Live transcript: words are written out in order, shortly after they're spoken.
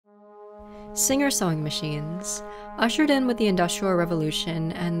Singer sewing machines. Ushered in with the Industrial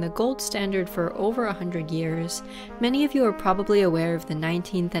Revolution and the gold standard for over 100 years, many of you are probably aware of the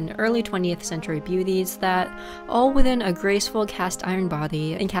 19th and early 20th century beauties that, all within a graceful cast iron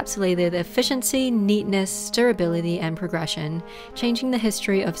body, encapsulated efficiency, neatness, durability, and progression, changing the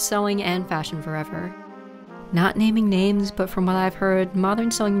history of sewing and fashion forever. Not naming names, but from what I've heard,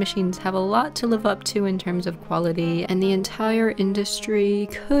 modern sewing machines have a lot to live up to in terms of quality, and the entire industry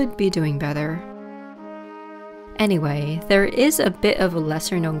could be doing better. Anyway, there is a bit of a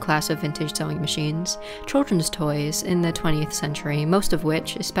lesser-known class of vintage sewing machines, children's toys, in the 20th century, most of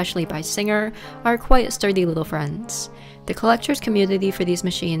which, especially by Singer, are quite sturdy little friends. The collector's community for these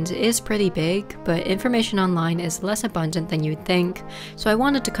machines is pretty big, but information online is less abundant than you'd think, so I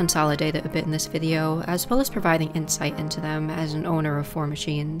wanted to consolidate it a bit in this video, as well as providing insight into them as an owner of 4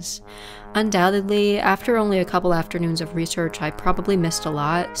 machines. Undoubtedly, after only a couple afternoons of research, I probably missed a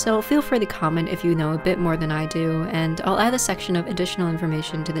lot, so feel free to comment if you know a bit more than I do, and I'll add a section of additional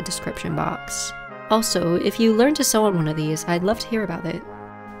information to the description box. Also, if you learn to sew on one of these, I'd love to hear about it.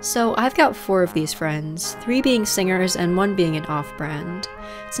 So I've got 4 of these friends, 3 being Singers and 1 being an off-brand.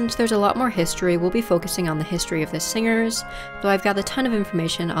 Since there's a lot more history, we'll be focusing on the history of the Singers, though I've got a ton of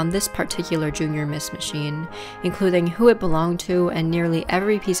information on this particular Junior Miss machine, including who it belonged to and nearly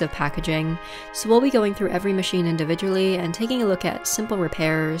every piece of packaging, so we'll be going through every machine individually and taking a look at simple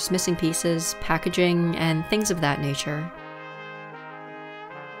repairs, missing pieces, packaging, and things of that nature.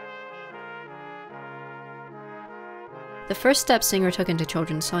 The first step Singer took into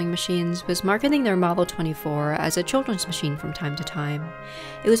children's sewing machines was marketing their Model 24 as a children's machine from time to time.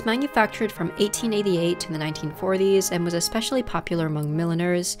 It was manufactured from 1888 to the 1940s and was especially popular among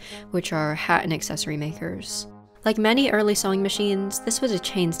milliners, which are hat and accessory makers. Like many early sewing machines, this was a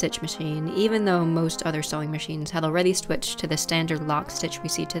chain stitch machine, even though most other sewing machines had already switched to the standard lock stitch we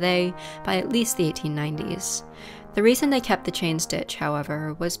see today by at least the 1890s. The reason they kept the chain stitch,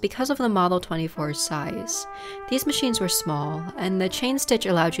 however, was because of the Model 24's size. These machines were small, and the chain stitch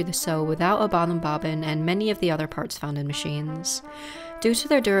allowed you to sew without a bottom bobbin and many of the other parts found in machines. Due to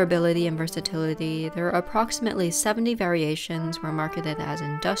their durability and versatility, there are approximately 70 variations were marketed as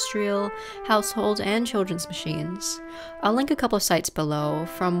industrial, household, and children's machines. I'll link a couple of sites below,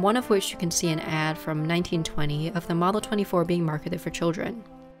 from one of which you can see an ad from 1920 of the Model 24 being marketed for children.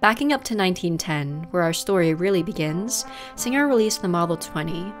 Backing up to 1910, where our story really begins, Singer released the Model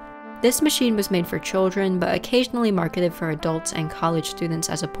 20. This machine was made for children, but occasionally marketed for adults and college students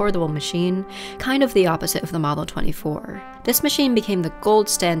as a portable machine, kind of the opposite of the Model 24. This machine became the gold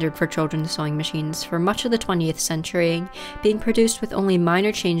standard for children's sewing machines for much of the 20th century, being produced with only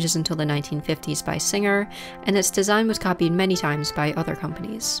minor changes until the 1950s by Singer, and its design was copied many times by other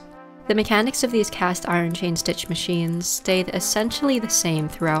companies. The mechanics of these cast iron chain stitch machines stayed essentially the same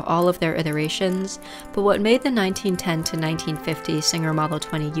throughout all of their iterations, but what made the 1910 to 1950 Singer Model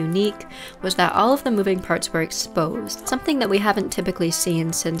 20 unique was that all of the moving parts were exposed, something that we haven't typically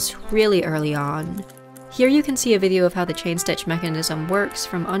seen since really early on. Here you can see a video of how the chain stitch mechanism works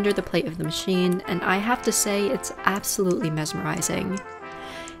from under the plate of the machine, and I have to say it's absolutely mesmerizing.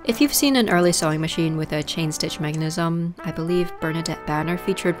 If you've seen an early sewing machine with a chain stitch mechanism, I believe Bernadette Banner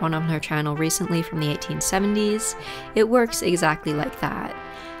featured one on her channel recently from the 1870s, it works exactly like that.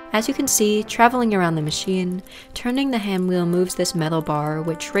 As you can see, traveling around the machine, turning the hand wheel moves this metal bar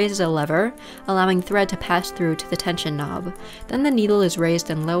which raises a lever, allowing thread to pass through to the tension knob. Then the needle is raised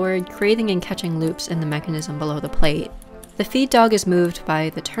and lowered, creating and catching loops in the mechanism below the plate. The feed dog is moved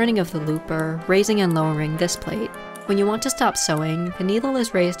by the turning of the looper, raising and lowering this plate. When you want to stop sewing, the needle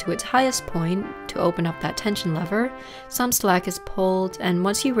is raised to its highest point to open up that tension lever, some slack is pulled, and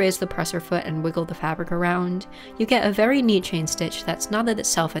once you raise the presser foot and wiggle the fabric around, you get a very neat chain stitch that's knotted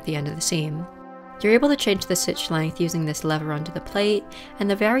itself at the end of the seam. You're able to change the stitch length using this lever under the plate, and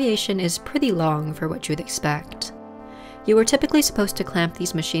the variation is pretty long for what you'd expect. You were typically supposed to clamp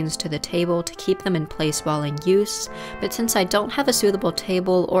these machines to the table to keep them in place while in use, but since I don't have a suitable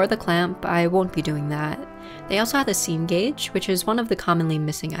table or the clamp, I won't be doing that. They also had a seam gauge, which is one of the commonly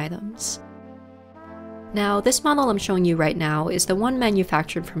missing items. Now, this model I'm showing you right now is the one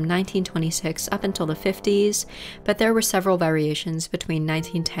manufactured from 1926 up until the 50s, but there were several variations between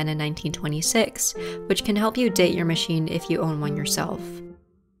 1910 and 1926, which can help you date your machine if you own one yourself.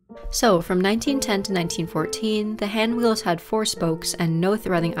 So, from 1910 to 1914, the hand wheels had 4 spokes and no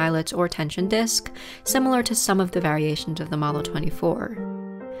threading eyelets or tension disc, similar to some of the variations of the Model 24.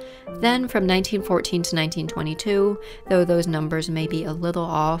 Then, from 1914 to 1922, though those numbers may be a little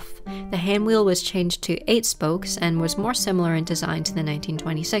off, the hand wheel was changed to 8 spokes and was more similar in design to the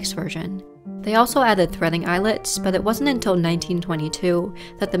 1926 version. They also added threading eyelets, but it wasn't until 1922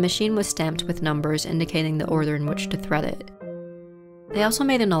 that the machine was stamped with numbers indicating the order in which to thread it. They also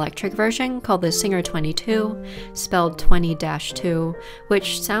made an electric version called the Singer 22, spelled 20-2,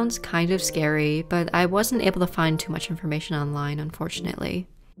 which sounds kind of scary, but I wasn't able to find too much information online, unfortunately.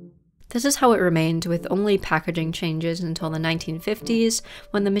 This is how it remained, with only packaging changes until the 1950s,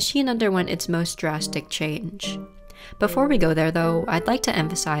 when the machine underwent its most drastic change. Before we go there though, I'd like to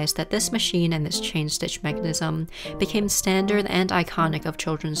emphasize that this machine and this chain stitch mechanism became standard and iconic of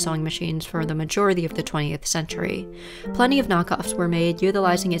children's sewing machines for the majority of the 20th century. Plenty of knockoffs were made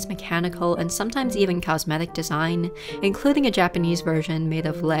utilizing its mechanical and sometimes even cosmetic design, including a Japanese version made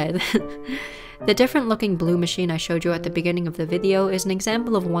of lead. The different looking blue machine I showed you at the beginning of the video is an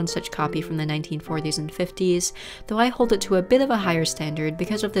example of one such copy from the 1940s and 50s, though I hold it to a bit of a higher standard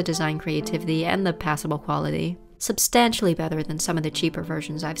because of the design creativity and the passable quality. Substantially better than some of the cheaper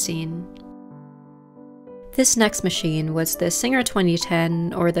versions I've seen. This next machine was the Singer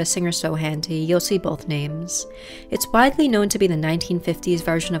 2010 or the Singer Sewhandy, you'll see both names. It's widely known to be the 1950s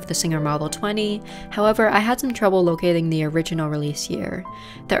version of the Singer Model 20, however I had some trouble locating the original release year.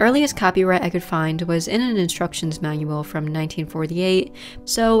 The earliest copyright I could find was in an instructions manual from 1948,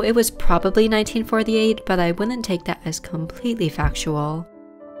 so it was probably 1948, but I wouldn't take that as completely factual.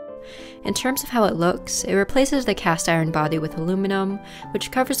 In terms of how it looks, it replaces the cast iron body with aluminum,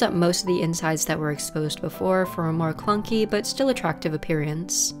 which covers up most of the insides that were exposed before for a more clunky but still attractive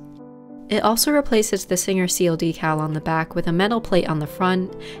appearance. It also replaces the Singer seal decal on the back with a metal plate on the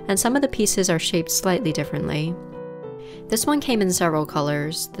front, and some of the pieces are shaped slightly differently. This one came in several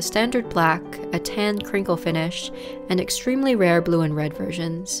colors, the standard black, a tan crinkle finish, and extremely rare blue and red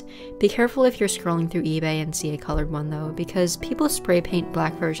versions. Be careful if you're scrolling through eBay and see a colored one though, because people spray paint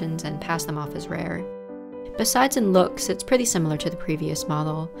black versions and pass them off as rare. Besides in looks, it's pretty similar to the previous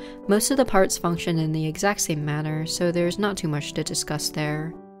model. Most of the parts function in the exact same manner, so there's not too much to discuss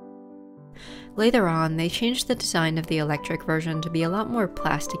there. Later on, they changed the design of the electric version to be a lot more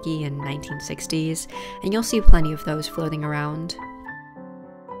plasticky in 1960s, and you'll see plenty of those floating around.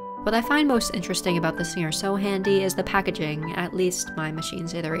 What I find most interesting about the Singer Sewhandy is the packaging, at least my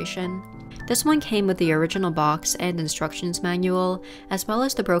machine's iteration. This one came with the original box and instructions manual, as well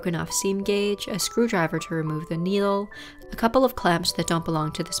as the broken off seam gauge, a screwdriver to remove the needle, a couple of clamps that don't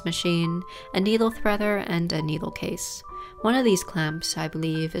belong to this machine, a needle threader, and a needle case. One of these clamps, I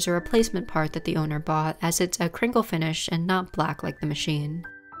believe, is a replacement part that the owner bought, as it's a crinkle finish and not black like the machine.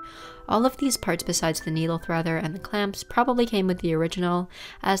 All of these parts besides the needle threader and the clamps probably came with the original,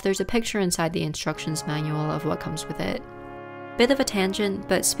 as there's a picture inside the instructions manual of what comes with it. Bit of a tangent,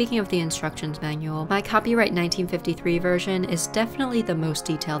 but speaking of the instructions manual, my copyright 1953 version is definitely the most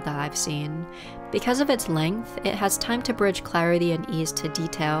detailed that I've seen. Because of its length, it has time to bridge clarity and ease to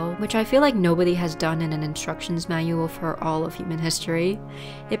detail, which I feel like nobody has done in an instructions manual for all of human history.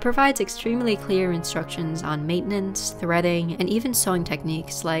 It provides extremely clear instructions on maintenance, threading, and even sewing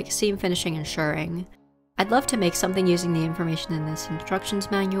techniques like seam finishing and shirring. I'd love to make something using the information in this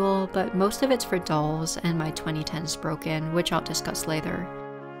instructions manual, but most of it's for dolls and my 2010 is broken, which I'll discuss later.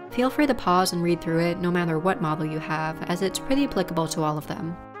 Feel free to pause and read through it no matter what model you have, as it's pretty applicable to all of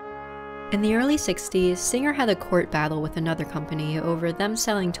them. In the early 60s, Singer had a court battle with another company over them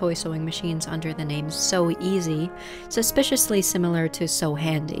selling toy sewing machines under the name Sew Easy, suspiciously similar to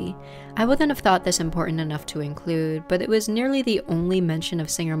Sewhandy. I wouldn't have thought this important enough to include, but it was nearly the only mention of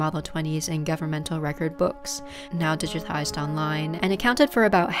Singer Model 20s in governmental record books, now digitized online, and accounted for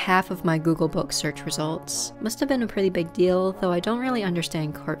about half of my Google Books search results. Must have been a pretty big deal, though I don't really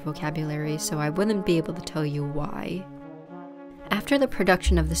understand court vocabulary, so I wouldn't be able to tell you why. After the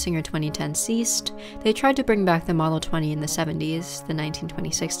production of the Singer 2010 ceased, they tried to bring back the Model 20 in the 70s, the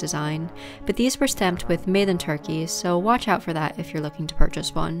 1926 design, but these were stamped with Made in Turkey, so watch out for that if you're looking to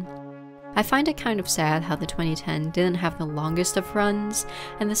purchase one. I find it kind of sad how the 2010 didn't have the longest of runs,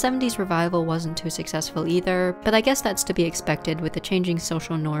 and the 70s revival wasn't too successful either, but I guess that's to be expected with the changing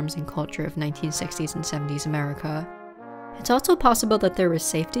social norms and culture of 1960s and 70s America. It's also possible that there were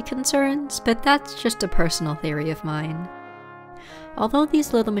safety concerns, but that's just a personal theory of mine. Although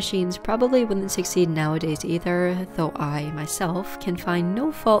these little machines probably wouldn't succeed nowadays either, though I, myself, can find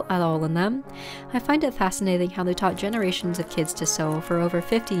no fault at all in them, I find it fascinating how they taught generations of kids to sew for over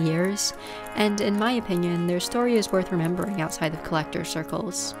 50 years, and in my opinion, their story is worth remembering outside of collector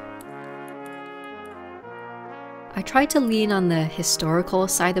circles. I tried to lean on the historical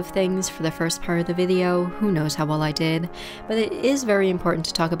side of things for the first part of the video, who knows how well I did, but it is very important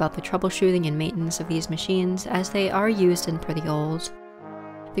to talk about the troubleshooting and maintenance of these machines as they are used and pretty old.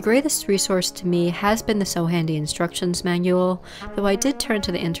 The greatest resource to me has been the Sewhandy instructions manual, though I did turn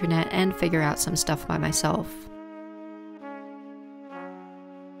to the internet and figure out some stuff by myself.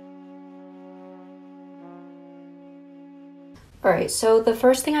 Alright, so the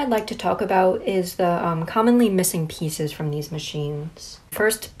first thing I'd like to talk about is the commonly missing pieces from these machines.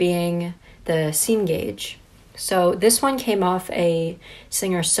 First being the seam gauge. So this one came off a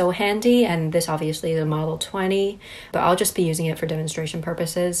Singer Sewhandy, and this obviously is a Model 20, but I'll just be using it for demonstration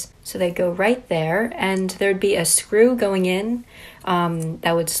purposes. So they go right there, and there'd be a screw going in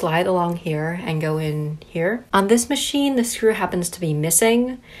that would slide along here and go in here. On this machine, the screw happens to be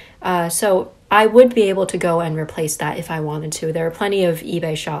missing, so I would be able to go and replace that if I wanted to. There are plenty of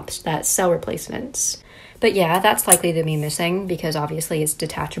eBay shops that sell replacements. But yeah, that's likely to be missing because obviously it's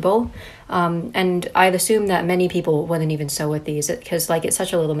detachable. And I'd assume that many people wouldn't even sew with these because like it's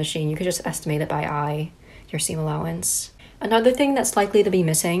such a little machine, you could just estimate it by eye, your seam allowance. Another thing that's likely to be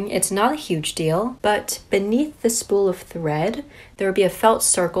missing, it's not a huge deal, but beneath the spool of thread, there would be a felt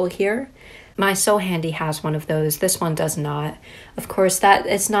circle here. My Sewhandy has one of those, this one does not. Of course,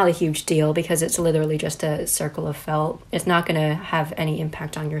 it's not a huge deal because it's literally just a circle of felt. It's not going to have any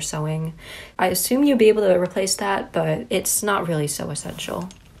impact on your sewing. I assume you'll be able to replace that, but it's not really so essential.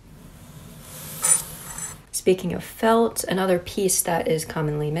 Speaking of felt, another piece that is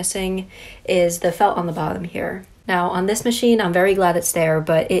commonly missing is the felt on the bottom here. Now, on this machine, I'm very glad it's there,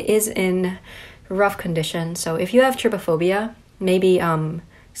 but it is in rough condition. So if you have trypophobia, maybe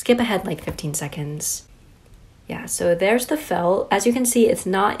skip ahead like 15 seconds. Yeah, so there's the felt. As you can see, it's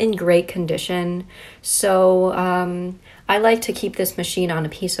not in great condition. So I like to keep this machine on a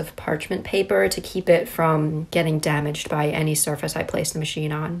piece of parchment paper to keep it from getting damaged by any surface I place the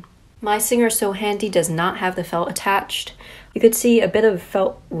machine on. My Singer Sewhandy does not have the felt attached. You could see a bit of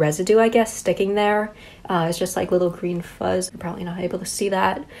felt residue, I guess, sticking there. It's just like little green fuzz. You're probably not able to see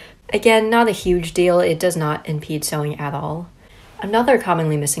that. Again, not a huge deal. It does not impede sewing at all. Another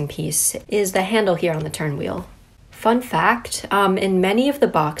commonly missing piece is the handle here on the turn wheel. Fun fact, in many of the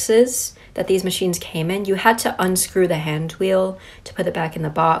boxes that these machines came in, you had to unscrew the hand wheel to put it back in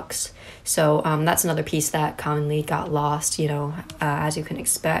the box. So that's another piece that commonly got lost, as you can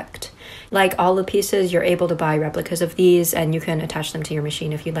expect. Like all the pieces, you're able to buy replicas of these and you can attach them to your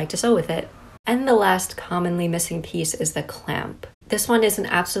machine if you'd like to sew with it. And the last commonly missing piece is the clamp. This one isn't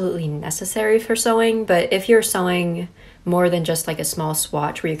absolutely necessary for sewing, but if you're sewing more than just like a small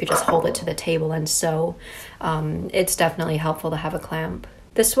swatch where you could just hold it to the table and sew, it's definitely helpful to have a clamp.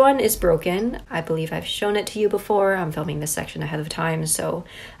 This one is broken. I believe I've shown it to you before. I'm filming this section ahead of time, so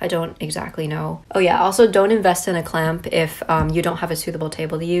I don't exactly know. Oh yeah, also don't invest in a clamp if you don't have a suitable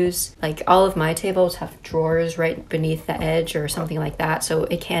table to use. Like all of my tables have drawers right beneath the edge or something like that, so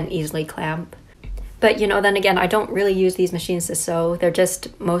it can easily clamp. But then again, I don't really use these machines to sew. They're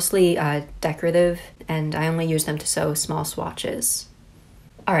just mostly decorative, and I only use them to sew small swatches.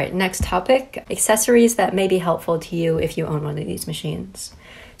 All right, next topic, accessories that may be helpful to you if you own one of these machines.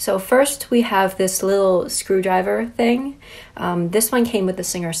 So first we have this little screwdriver thing. This one came with the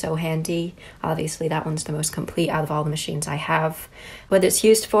Singer Sewhandy. Obviously that one's the most complete out of all the machines I have. What it's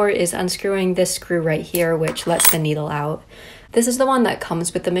used for is unscrewing this screw right here, which lets the needle out. This is the one that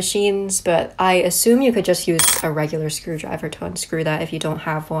comes with the machines, but I assume you could just use a regular screwdriver to unscrew that if you don't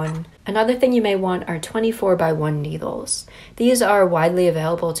have one. Another thing you may want are 24x1 needles. These are widely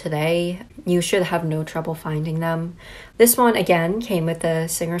available today. You should have no trouble finding them. This one, again, came with the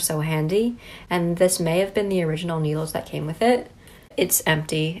Singer Sewhandy, and this may have been the original needles that came with it. It's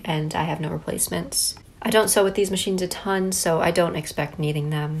empty, and I have no replacements. I don't sew with these machines a ton, so I don't expect needing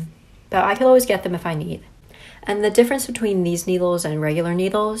them, but I could always get them if I need. And the difference between these needles and regular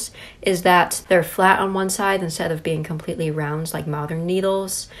needles is that they're flat on one side instead of being completely round like modern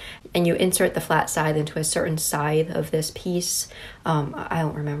needles. And you insert the flat side into a certain side of this piece. I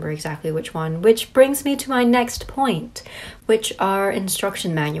don't remember exactly which one, which brings me to my next point, which are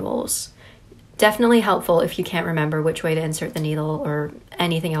instruction manuals. Definitely helpful if you can't remember which way to insert the needle or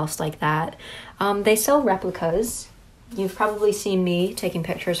anything else like that. They sell replicas. You've probably seen me taking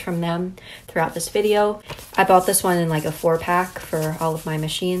pictures from them throughout this video. I bought this one in like a 4-pack for all of my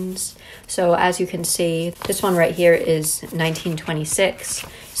machines. So as you can see, this one right here is 1926.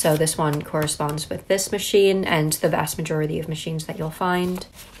 So this one corresponds with this machine and the vast majority of machines that you'll find.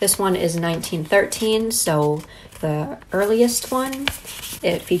 This one is 1913, so the earliest one.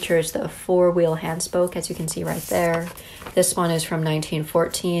 It features the 4-wheel hand spoke, as you can see right there. This one is from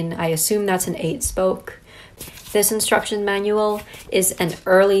 1914. I assume that's an 8-spoke. This instruction manual is an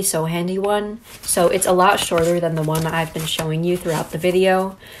early Sewhandy one, so it's a lot shorter than the one I've been showing you throughout the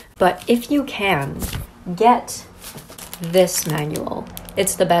video. But if you can, get this manual.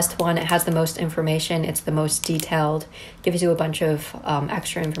 It's the best one. It has the most information. It's the most detailed. Gives you a bunch of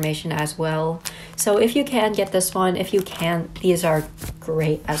extra information as well. So if you can get this one, if you can't, these are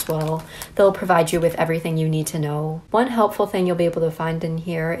great as well. They'll provide you with everything you need to know. One helpful thing you'll be able to find in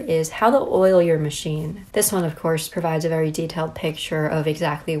here is how to oil your machine. This one, of course, provides a very detailed picture of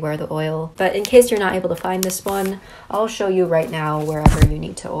exactly where to oil. But in case you're not able to find this one, I'll show you right now wherever you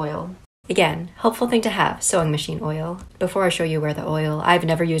need to oil. Again, helpful thing to have, sewing machine oil. Before I show you where to oil, I've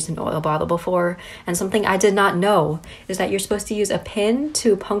never used an oil bottle before, and something I did not know is that you're supposed to use a pin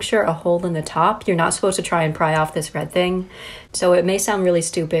to puncture a hole in the top. You're not supposed to try and pry off this red thing, so it may sound really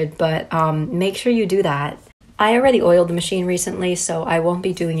stupid, but make sure you do that. I already oiled the machine recently, so I won't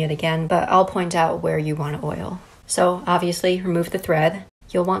be doing it again, but I'll point out where you want to oil. So obviously, remove the thread.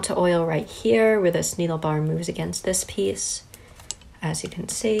 You'll want to oil right here where this needle bar moves against this piece, as you can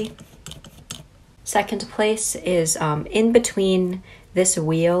see. Second place is in between this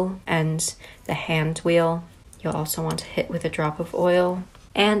wheel and the hand wheel. You'll also want to hit with a drop of oil.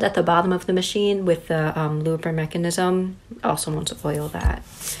 And at the bottom of the machine with the looper mechanism, also want to oil that.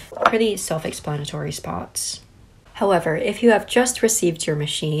 Pretty self-explanatory spots. However, if you have just received your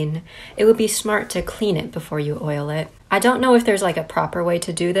machine, it would be smart to clean it before you oil it. I don't know if there's like a proper way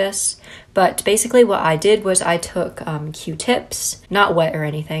to do this, but basically what I did was I took Q-tips, not wet or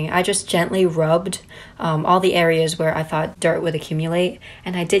anything. I just gently rubbed all the areas where I thought dirt would accumulate,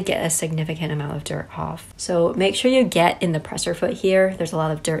 and I did get a significant amount of dirt off. So make sure you get in the presser foot here. There's a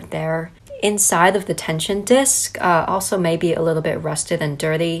lot of dirt there. Inside of the tension disc also may be a little bit rusted and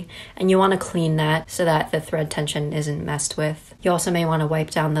dirty, and you want to clean that so that the thread tension isn't messed with. You also may want to wipe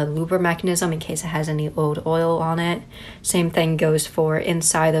down the looper mechanism in case it has any old oil on it. Same thing goes for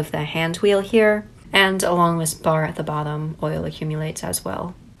inside of the hand wheel here, and along this bar at the bottom, oil accumulates as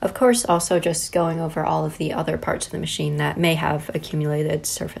well. Of course, also just going over all of the other parts of the machine that may have accumulated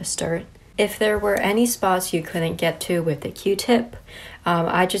surface dirt. If there were any spots you couldn't get to with the Q-tip,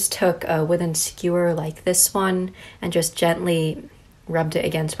 I just took a wooden skewer like this one and just gently rubbed it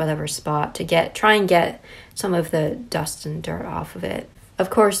against whatever spot to try and get some of the dust and dirt off of it.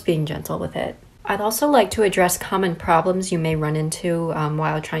 Of course, being gentle with it. I'd also like to address common problems you may run into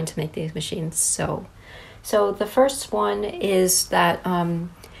while trying to make these machines sew. So the first one is that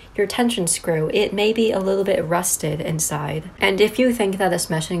your tension screw, it may be a little bit rusted inside. And if you think that it's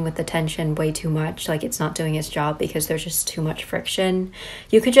messing with the tension way too much, like it's not doing its job because there's just too much friction,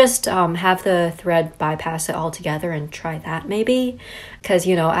 you could just have the thread bypass it altogether and try that maybe. Because,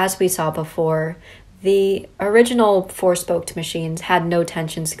 you know, as we saw before, the original 4-spoked machines had no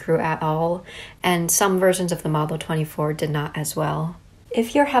tension screw at all, and some versions of the Model 24 did not as well.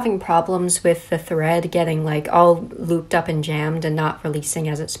 If you're having problems with the thread getting like all looped up and jammed and not releasing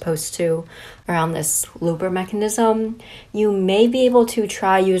as it's supposed to around this looper mechanism, you may be able to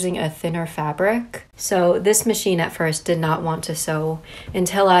try using a thinner fabric. So this machine at first did not want to sew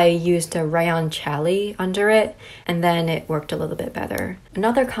until I used a rayon challis under it, and then it worked a little bit better.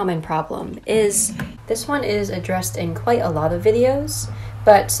 Another common problem is this one is addressed in quite a lot of videos.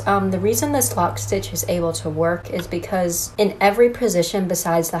 But the reason this lock stitch is able to work is because in every position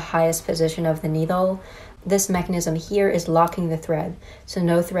besides the highest position of the needle, this mechanism here is locking the thread, so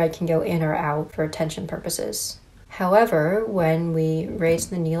no thread can go in or out for tension purposes. However, when we raise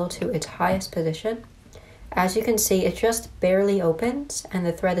the needle to its highest position, as you can see, it just barely opens and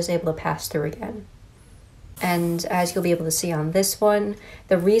the thread is able to pass through again. And as you'll be able to see on this one,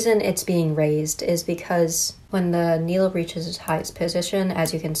 the reason it's being raised is because when the needle reaches its highest position,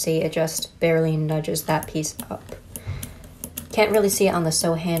 as you can see, it just barely nudges that piece up. Can't really see it on the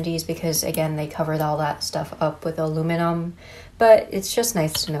Sewhandys because, again, they covered all that stuff up with aluminum, but it's just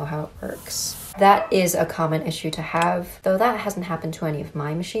nice to know how it works. That is a common issue to have, though that hasn't happened to any of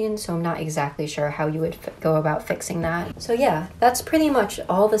my machines, so I'm not exactly sure how you would go about fixing that. So yeah, that's pretty much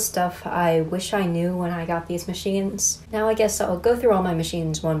all the stuff I wish I knew when I got these machines. Now I guess I'll go through all my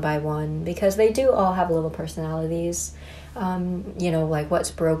machines one by one, because they do all have little personalities. You know, like what's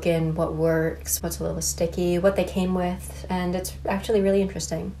broken, what works, what's a little sticky, what they came with, and it's actually really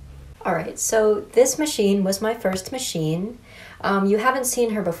interesting. Alright, so this machine was my first machine. You haven't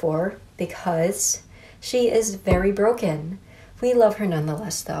seen her before because she is very broken. We love her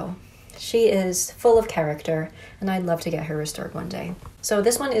nonetheless though. She is full of character and I'd love to get her restored one day. So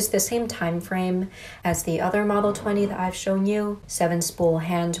this one is the same time frame as the other Model 20 that I've shown you. 7-spool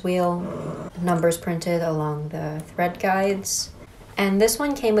hand wheel, numbers printed along the thread guides. And this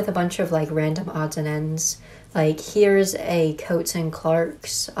one came with a bunch of like random odds and ends. Like here's a Coates and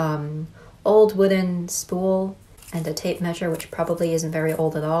Clark's old wooden spool and a tape measure, which probably isn't very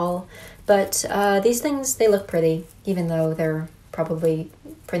old at all. But these things, they look pretty, even though they're probably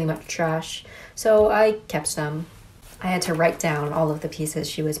pretty much trash, so I kept them. I had to write down all of the pieces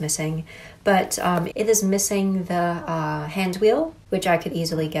she was missing, but it is missing the hand wheel, which I could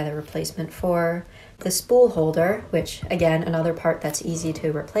easily get a replacement for, the spool holder, which again, another part that's easy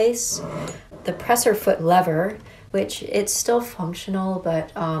to replace, the presser foot lever, which it's still functional,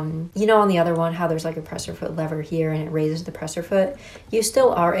 but you know on the other one how there's like a presser foot lever here and it raises the presser foot? You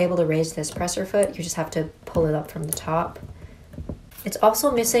still are able to raise this presser foot, you just have to pull it up from the top. It's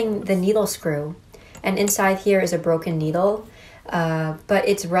also missing the needle screw, and inside here is a broken needle, but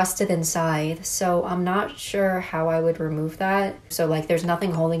it's rusted inside, so I'm not sure how I would remove that. So like there's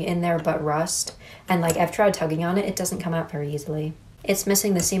nothing holding it in there but rust, and like I've tried tugging on it, it doesn't come out very easily. It's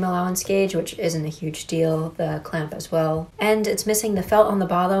missing the seam allowance gauge, which isn't a huge deal, the clamp as well. And it's missing the felt on the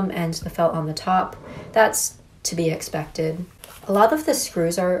bottom and the felt on the top. That's to be expected. A lot of the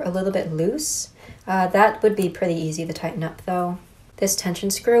screws are a little bit loose. That would be pretty easy to tighten up though. This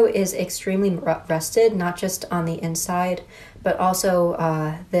tension screw is extremely rusted, not just on the inside, but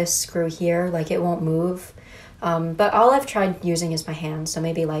also this screw here, like it won't move. But all I've tried using is my hand, so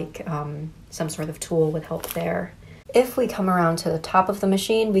maybe like some sort of tool would help there. If we come around to the top of the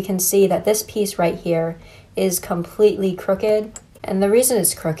machine, we can see that this piece right here is completely crooked. And the reason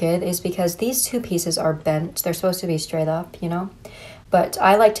it's crooked is because these two pieces are bent. They're supposed to be straight up, you know? But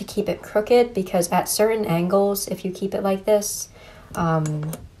I like to keep it crooked because at certain angles, if you keep it like this,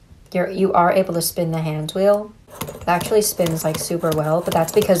 you are able to spin the hand wheel. It actually spins like super well, but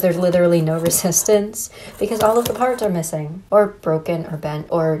that's because there's literally no resistance because all of the parts are missing or broken or bent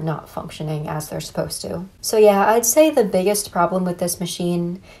or not functioning as they're supposed to. So yeah, I'd say the biggest problem with this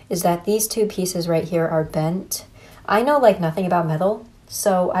machine is that these two pieces right here are bent. I know like nothing about metal,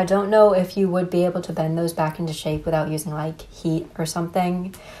 so I don't know if you would be able to bend those back into shape without using like heat or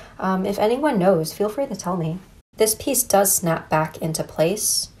something. If anyone knows, feel free to tell me. This piece does snap back into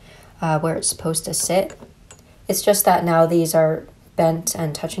place where it's supposed to sit. It's just that now these are bent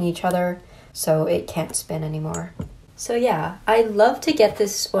and touching each other, so it can't spin anymore. So yeah, I'd love to get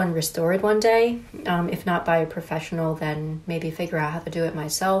this one restored one day. If not by a professional, then maybe figure out how to do it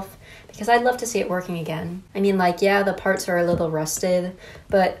myself, because I'd love to see it working again. I mean, like, yeah, the parts are a little rusted,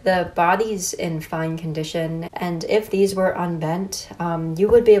 but the body's in fine condition, and if these were unbent, you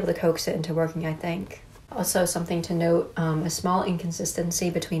would be able to coax it into working, I think. Also, something to note, a small inconsistency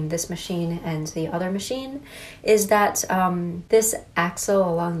between this machine and the other machine is that this axle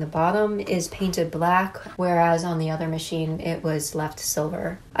along the bottom is painted black, whereas on the other machine it was left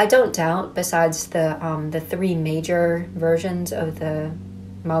silver. I don't doubt, besides the three major versions of the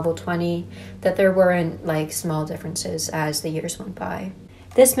Model 20, that there weren't like small differences as the years went by.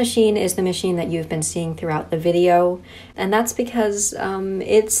 This machine is the machine that you've been seeing throughout the video, and that's because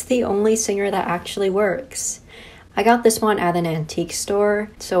it's the only Singer that actually works. I got this one at an antique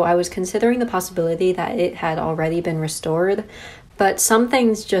store, so I was considering the possibility that it had already been restored, but some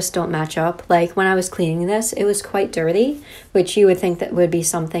things just don't match up. Like when I was cleaning this, it was quite dirty, which you would think that would be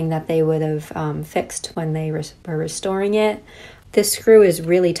something that they would have fixed when they were restoring it. This screw is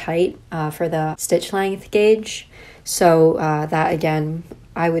really tight for the stitch length gauge, so that again,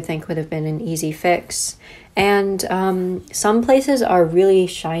 I would think would have been an easy fix. And some places are really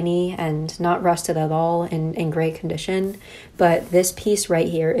shiny and not rusted at all, in great condition, but this piece right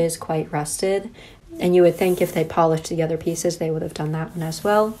here is quite rusted, and you would think if they polished the other pieces they would have done that one as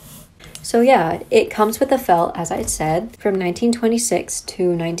well. So yeah, it comes with a felt, as I said, from 1926 to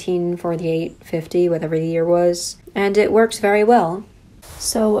 1948, 50, whatever the year was, and it works very well.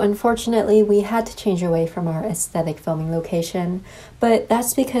 So unfortunately, we had to change away from our aesthetic filming location, but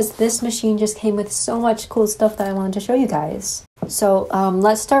that's because this machine just came with so much cool stuff that I wanted to show you guys. So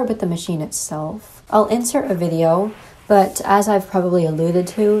let's start with the machine itself. I'll insert a video, but as I've probably alluded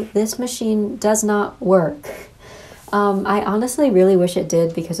to, this machine does not work. I honestly really wish it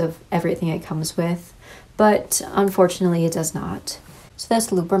did because of everything it comes with, but unfortunately it does not. So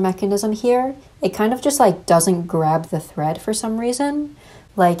this looper mechanism here, it kind of just like doesn't grab the thread for some reason.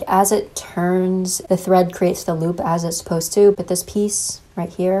 Like as it turns, the thread creates the loop as it's supposed to, but this piece right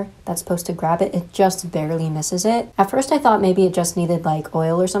here that's supposed to grab it, it just barely misses it. At first I thought maybe it just needed like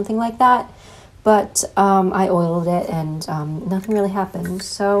oil or something like that, but I oiled it and nothing really happened.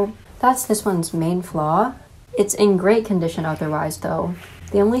 So that's this one's main flaw. It's in great condition otherwise though.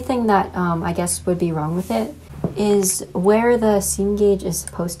 The only thing that I guess would be wrong with it is where the seam gauge is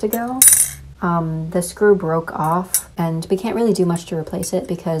supposed to go. The screw broke off and we can't really do much to replace it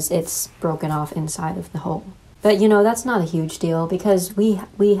because it's broken off inside of the hole. But you know, that's not a huge deal because we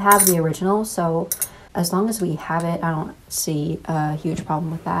have the original, so as long as we have it, I don't see a huge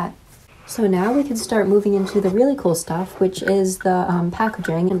problem with that. So now we can start moving into the really cool stuff, which is the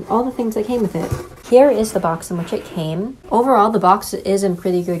packaging and all the things that came with it. Here is the box in which it came. Overall, the box is in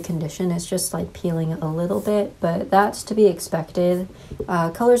pretty good condition. It's just like peeling a little bit, but that's to be expected.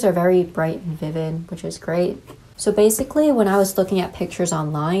 Colors are very bright and vivid, which is great. So basically, when I was looking at pictures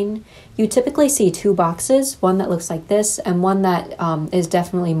online, you typically see two boxes, one that looks like this and one that is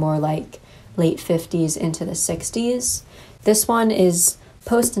definitely more like late 50s into the 60s. This one is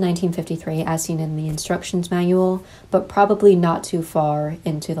post 1953 as seen in the instructions manual, but probably not too far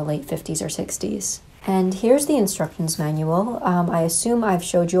into the late 50s or 60s. And here's the instructions manual. I assume I've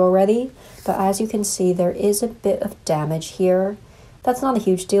showed you already, but as you can see, there is a bit of damage here. That's not a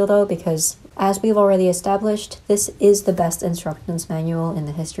huge deal though, because as we've already established, this is the best instructions manual in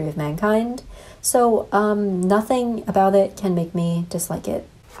the history of mankind, so nothing about it can make me dislike it.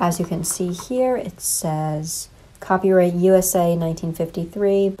 As you can see here, it says, copyright USA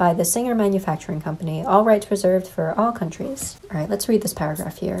 1953 by the Singer Manufacturing Company, all rights reserved for all countries. All right, let's read this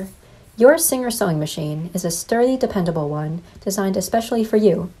paragraph here. Your Singer sewing machine is a sturdy, dependable one designed especially for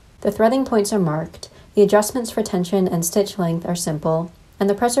you. The threading points are marked, the adjustments for tension and stitch length are simple, and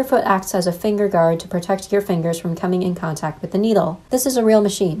the presser foot acts as a finger guard to protect your fingers from coming in contact with the needle. This is a real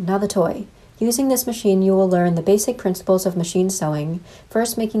machine, not a toy. Using this machine, you will learn the basic principles of machine sewing,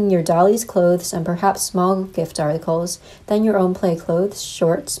 first making your dolly's clothes and perhaps small gift articles, then your own play clothes,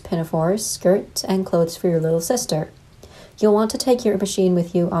 shorts, pinafores, skirts, and clothes for your little sister. You'll want to take your machine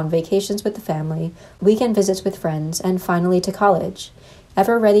with you on vacations with the family, weekend visits with friends, and finally to college.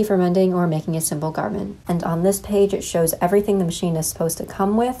 Ever ready for mending or making a simple garment. And on this page, it shows everything the machine is supposed to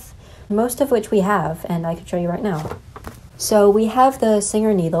come with, most of which we have, and I can show you right now. So we have the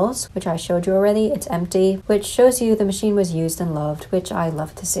Singer needles, which I showed you already. It's empty, which shows you the machine was used and loved, which I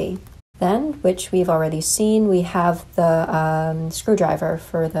love to see. Then, which we've already seen, we have the screwdriver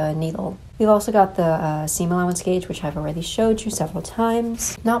for the needle. We've also got the seam allowance gauge, which I've already showed you several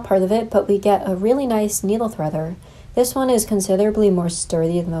times. Not part of it, but we get a really nice needle threader. This one is considerably more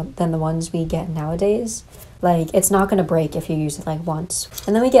sturdy than the ones we get nowadays. Like, it's not going to break if you use it like once.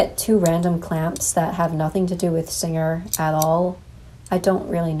 And then we get two random clamps that have nothing to do with Singer at all. I don't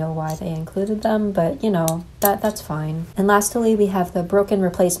really know why they included them, but you know, that's fine. And lastly, we have the broken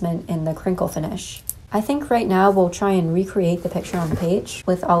replacement in the crinkle finish. I think right now we'll try and recreate the picture on the page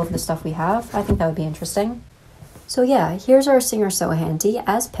with all of the stuff we have. I think that would be interesting. So yeah, here's our Singer Sewhandy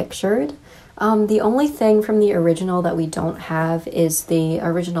as pictured. The only thing from the original that we don't have is the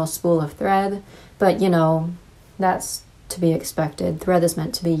original spool of thread, but you know, that's to be expected. Thread is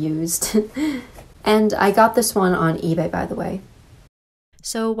meant to be used. And I got this one on eBay, by the way.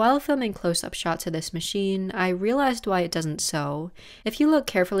 So while filming close-up shots of this machine, I realized why it doesn't sew. If you look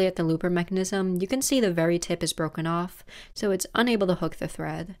carefully at the looper mechanism, you can see the very tip is broken off, so it's unable to hook the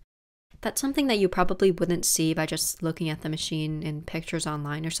thread. That's something that you probably wouldn't see by just looking at the machine in pictures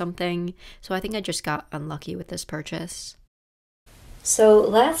online or something, so I think I just got unlucky with this purchase. So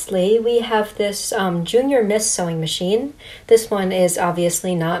lastly, we have this Junior Miss sewing machine. This one is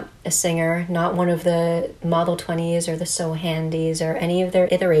obviously not a Singer, not one of the Model 20s or the Sewhandys or any of their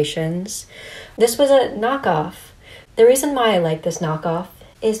iterations. This was a knockoff. The reason why I like this knockoff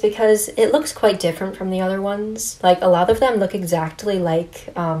is because it looks quite different from the other ones. Like, a lot of them look exactly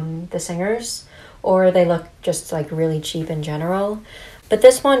like the Singers, or they look just like really cheap in general. But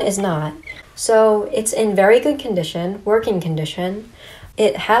this one is not. So it's in very good condition, working condition.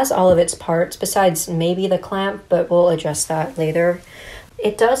 It has all of its parts besides maybe the clamp, but we'll address that later.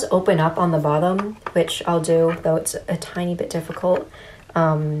 It does open up on the bottom, which I'll do, though it's a tiny bit difficult,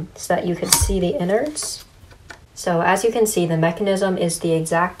 so that you can see the innards. So as you can see, the mechanism is the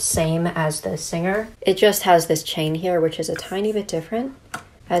exact same as the Singer. It just has this chain here, which is a tiny bit different.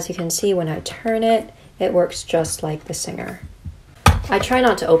 As you can see, when I turn it, it works just like the Singer. I try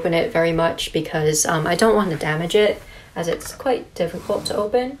not to open it very much because I don't want to damage it, as it's quite difficult to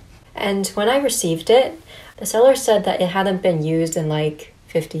open. And when I received it, the seller said that it hadn't been used in like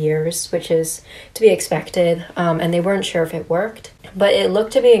 50 years, which is to be expected, and they weren't sure if it worked. But it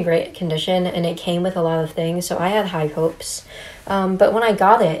looked to be in great condition, and it came with a lot of things, so I had high hopes. But when I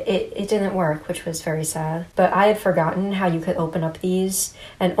got it, it didn't work, which was very sad. But I had forgotten how you could open up these,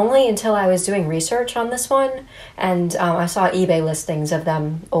 and only until I was doing research on this one, and I saw eBay listings of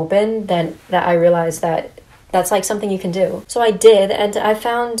them open, then that I realized that that's like something you can do. So I did, and I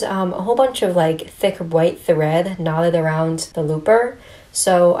found a whole bunch of like thick white thread knotted around the looper.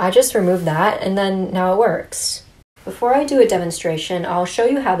 So I just removed that, and then now it works. Before I do a demonstration, I'll show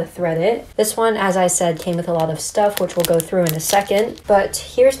you how to thread it. This one, as I said, came with a lot of stuff, which we'll go through in a second. But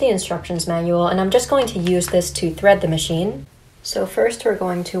here's the instructions manual, and I'm just going to use this to thread the machine. So first we're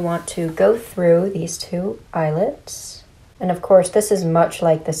going to want to go through these two eyelets. And of course this is much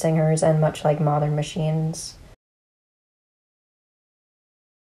like the Singers and much like modern machines.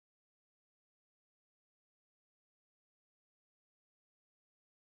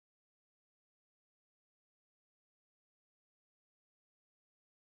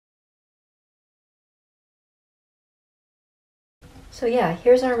 So yeah,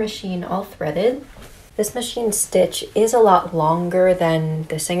 here's our machine all threaded. This machine's stitch is a lot longer than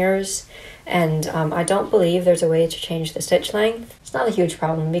the Singer's, and I don't believe there's a way to change the stitch length. It's not a huge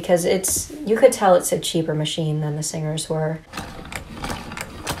problem because you could tell it's a cheaper machine than the Singers were.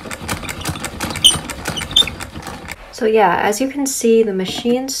 So yeah, as you can see, the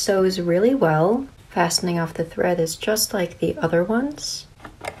machine sews really well. Fastening off the thread is just like the other ones.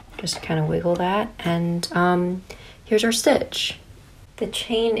 Just kind of wiggle that, and here's our stitch. The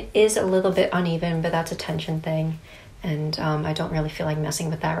chain is a little bit uneven, but that's a tension thing, and I don't really feel like messing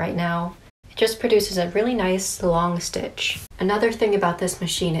with that right now. It just produces a really nice long stitch. Another thing about this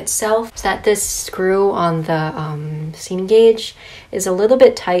machine itself is that this screw on the seam gauge is a little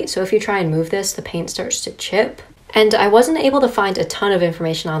bit tight, so if you try and move this, the paint starts to chip. And I wasn't able to find a ton of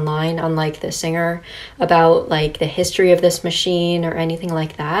information online, unlike the Singer, about like the history of this machine or anything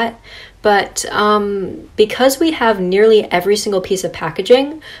like that. But because we have nearly every single piece of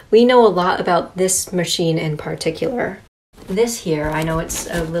packaging, we know a lot about this machine in particular. This here, I know it's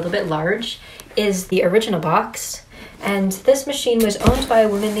a little bit large, is the original box. And this machine was owned by a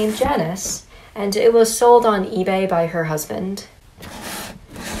woman named Janice, and it was sold on eBay by her husband.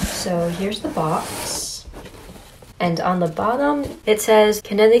 So here's the box. And on the bottom, it says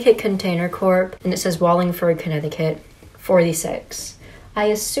Connecticut Container Corp. And it says Wallingford, Connecticut, 46. I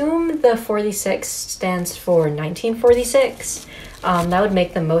assume the 46 stands for 1946. That would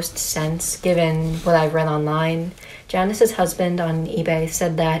make the most sense given what I've read online. Janice's husband on eBay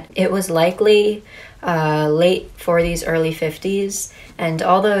said that it was likely late 40s, early 50s. And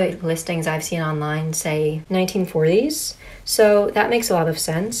all the listings I've seen online say 1940s. So that makes a lot of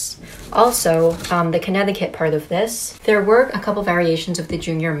sense. Also, the Connecticut part of this, there were a couple variations of the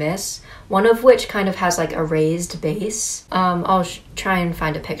Junior Miss, one of which kind of has like a raised base. I'll try and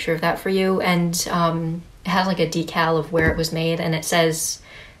find a picture of that for you. And it has like a decal of where it was made, and it says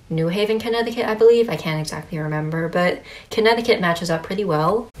New Haven, Connecticut, I believe. I can't exactly remember, but Connecticut matches up pretty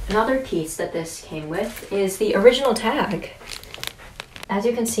well. Another piece that this came with is the original tag. As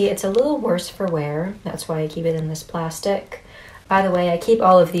you can see, it's a little worse for wear. That's why I keep it in this plastic. By the way, I keep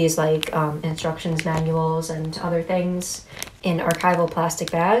all of these like instructions manuals and other things in archival plastic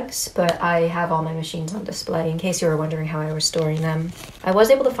bags, but I have all my machines on display in case you were wondering how I was storing them. I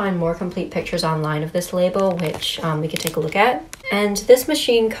was able to find more complete pictures online of this label, which we could take a look at. And this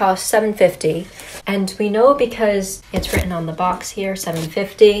machine costs $7.50, and we know because it's written on the box here,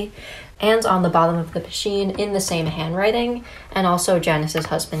 $7.50. And on the bottom of the machine in the same handwriting, and also Janice's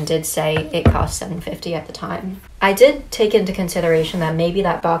husband did say it cost $7.50 at the time. I did take into consideration that maybe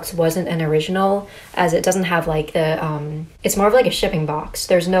that box wasn't an original, as it doesn't have like the, it's more of like a shipping box.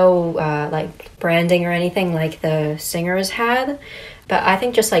 There's no like branding or anything like the Singers had, but I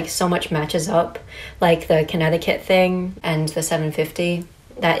think just like so much matches up, like the Connecticut thing and the $7.50,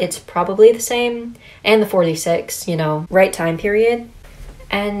 that it's probably the same, and the 46, you know, right time period.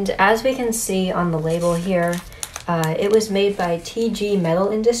 And as we can see on the label here, it was made by TG Metal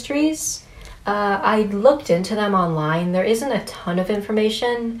Industries. I looked into them online. There isn't a ton of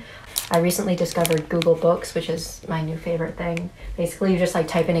information. I recently discovered Google Books, which is my new favorite thing. Basically, you just like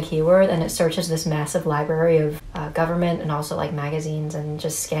type in a keyword and it searches this massive library of government and also like magazines and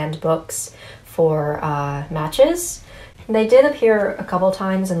just scanned books for matches. They did appear a couple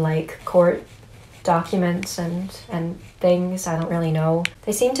times in like court documents and things. I don't really know.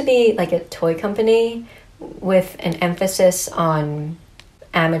 They seem to be like a toy company with an emphasis on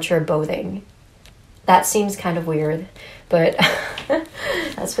amateur boating. That seems kind of weird, but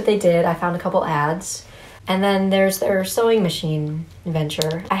that's what they did. I found a couple ads. And then there's their sewing machine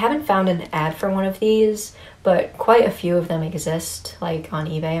venture. I haven't found an ad for one of these, but quite a few of them exist, like on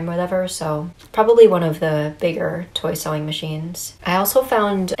eBay and whatever, so probably one of the bigger toy sewing machines. I also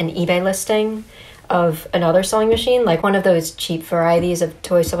found an eBay listing of another sewing machine, like one of those cheap varieties of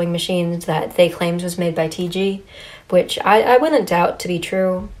toy sewing machines that they claimed was made by TG, which I wouldn't doubt to be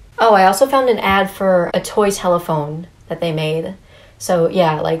true. Oh, I also found an ad for a toy telephone that they made. So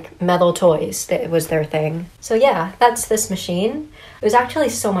yeah, like metal toys, that was their thing. So yeah, that's this machine. It was actually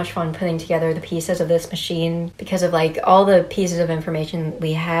so much fun putting together the pieces of this machine because of like all the pieces of information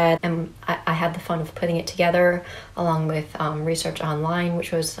we had, and I had the fun of putting it together along with research online,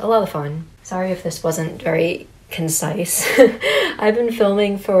 which was a lot of fun. Sorry if this wasn't very concise. I've been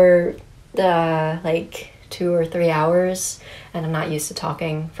filming for like 2 or 3 hours, and I'm not used to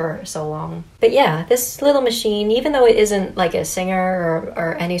talking for so long. But yeah, this little machine, even though it isn't like a Singer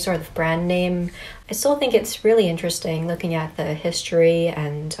or any sort of brand name, I still think it's really interesting looking at the history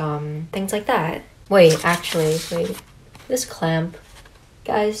and things like that. Wait, actually, this clamp,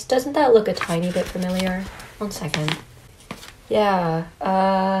 guys, doesn't that look a tiny bit familiar? 1 second. Yeah,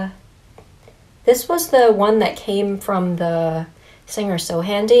 this was the one that came from the Singer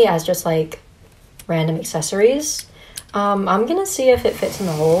Sewhandy as just like random accessories. I'm gonna see if it fits in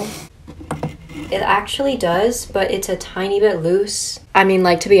the hole. It actually does, but it's a tiny bit loose. I mean,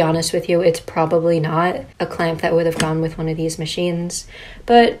 like, to be honest with you, it's probably not a clamp that would have gone with one of these machines,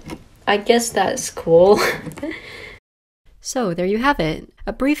 but I guess that's cool. So there you have it,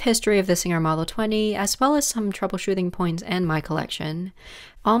 a brief history of the Singer Model 20, as well as some troubleshooting points and my collection.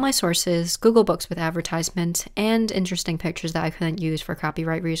 All my sources, Google Books with advertisements, and interesting pictures that I couldn't use for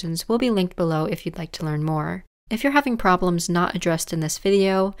copyright reasons will be linked below if you'd like to learn more. If you're having problems not addressed in this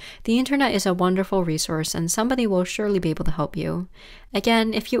video, the internet is a wonderful resource and somebody will surely be able to help you.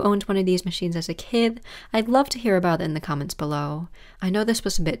 Again, if you owned one of these machines as a kid, I'd love to hear about it in the comments below. I know this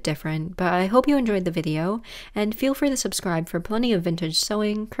was a bit different, but I hope you enjoyed the video, and feel free to subscribe for plenty of vintage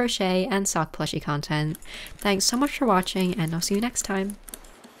sewing, crochet, and sock plushie content. Thanks so much for watching, and I'll see you next time.